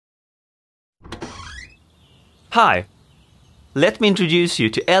Hi, let me introduce you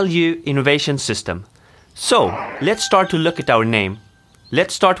to LU Innovation System. So, let's start to look at our name.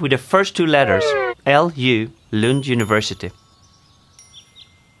 Let's start with the first two letters, LU, Lund University.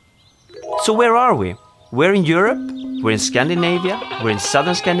 So where are we? We're in Europe, we're in Scandinavia, we're in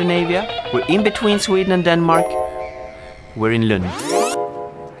southern Scandinavia, we're in between Sweden and Denmark, we're in Lund.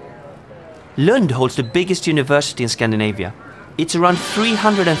 Lund holds the biggest university in Scandinavia. It's around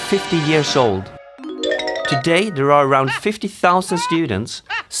 350 years old. Today there are around 50,000 students,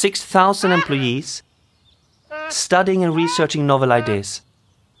 6,000 employees, studying and researching novel ideas.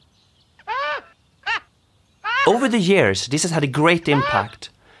 Over the years, this has had a great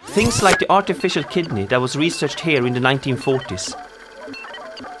impact. Things like the artificial kidney that was researched here in the 1940s,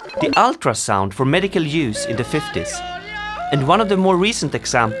 the ultrasound for medical use in the 50s, and one of the more recent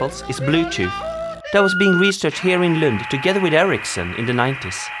examples is Bluetooth, that was being researched here in Lund together with Ericsson in the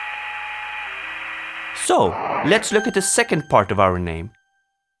 90s. So, let's look at the second part of our name,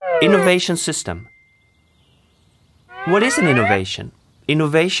 Innovation System. What is an innovation?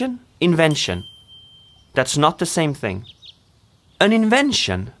 Innovation, invention. That's not the same thing. An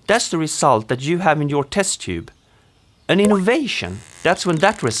invention, that's the result that you have in your test tube. An innovation, that's when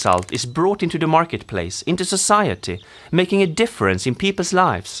that result is brought into the marketplace, into society, making a difference in people's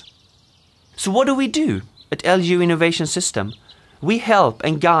lives. So what do we do at LU Innovation System? We help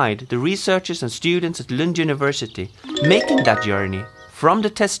and guide the researchers and students at Lund University, making that journey from the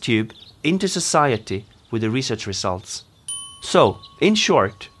test tube into society with the research results. So, in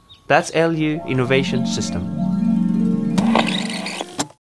short, that's LU Innovation System.